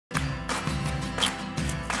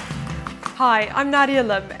Hi, I'm Nadia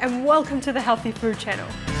Lim and welcome to the Healthy Food Channel.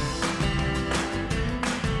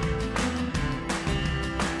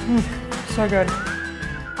 So good.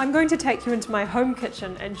 I'm going to take you into my home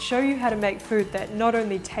kitchen and show you how to make food that not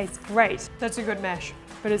only tastes great, that's a good mash,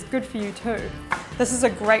 but is good for you too. This is a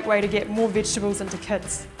great way to get more vegetables into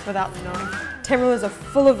kids without them knowing. Tamarullas are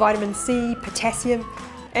full of vitamin C, potassium,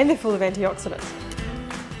 and they're full of antioxidants.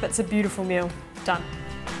 That's a beautiful meal. Done.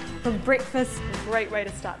 From breakfast, a great way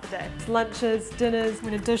to start the day. Lunches, dinners,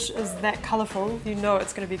 when a dish is that colourful, you know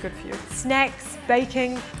it's going to be good for you. Snacks,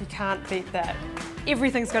 baking, you can't beat that.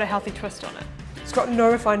 Everything's got a healthy twist on it. It's got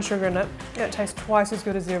no refined sugar in it, and it tastes twice as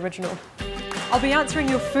good as the original. I'll be answering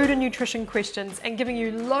your food and nutrition questions and giving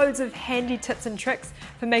you loads of handy tips and tricks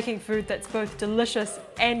for making food that's both delicious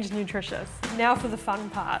and nutritious. Now for the fun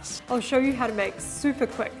part. I'll show you how to make super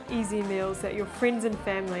quick, easy meals that your friends and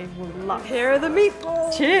family will love. Here are the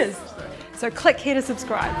meatballs! Cheers! So click here to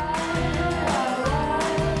subscribe.